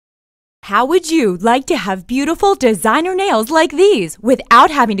How would you like to have beautiful designer nails like these without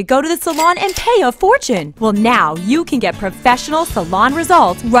having to go to the salon and pay a fortune? Well, now you can get professional salon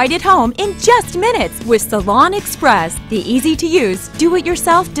results right at home in just minutes with Salon Express, the easy-to-use,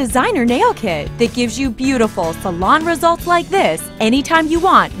 do-it-yourself designer nail kit that gives you beautiful salon results like this anytime you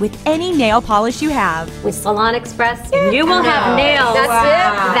want with any nail polish you have. With Salon Express, you will have nails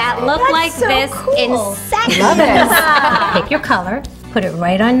that look like this in seconds. Love it. Pick your color. Put it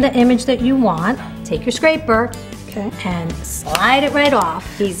right on the image that you want. Take your scraper and slide it right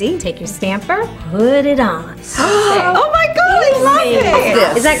off. Easy. Take your stamper, put it on. Oh my God, I love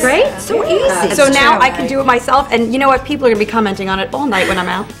it. Is that great? So easy. So now I can do it myself, and you know what? People are gonna be commenting on it all night when I'm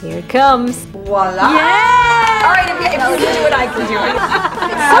out. Here it comes. Voila. Yeah! All right, if you can do it, I can do it.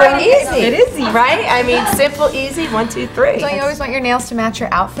 So easy. It is easy, right? I mean, simple, easy, 1, 2, 3. Don't you always want your nails to match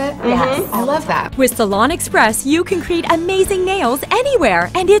your outfit? Yes. I love that. With Salon Express, you can create amazing nails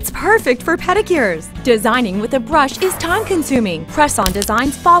anywhere, and it's perfect for pedicures. Designing with a brush is time-consuming. Press-on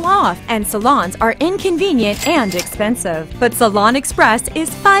designs fall off, and salons are inconvenient and expensive. But Salon Express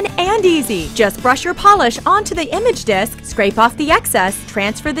is fun and easy. Just brush your polish onto the image disc, scrape off the excess,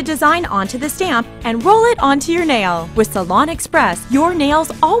 transfer the design onto the stamp, and roll it onto your nail. With Salon Express, your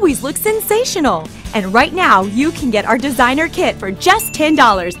nails always look sensational. And right now, you can get our designer kit for just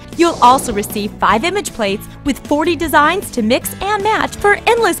 $10. You'll also receive 5 image plates with 40 designs to mix and match for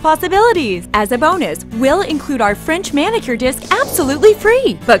endless possibilities. As a bonus, we'll include our French manicure disc absolutely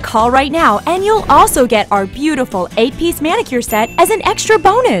free. But call right now and you'll also get our beautiful 8-piece manicure set as an extra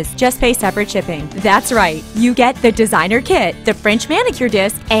bonus. Just pay separate shipping. That's right, you get the designer kit, the French manicure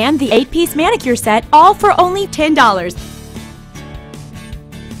disc, and the 8-piece manicure set all for only $10.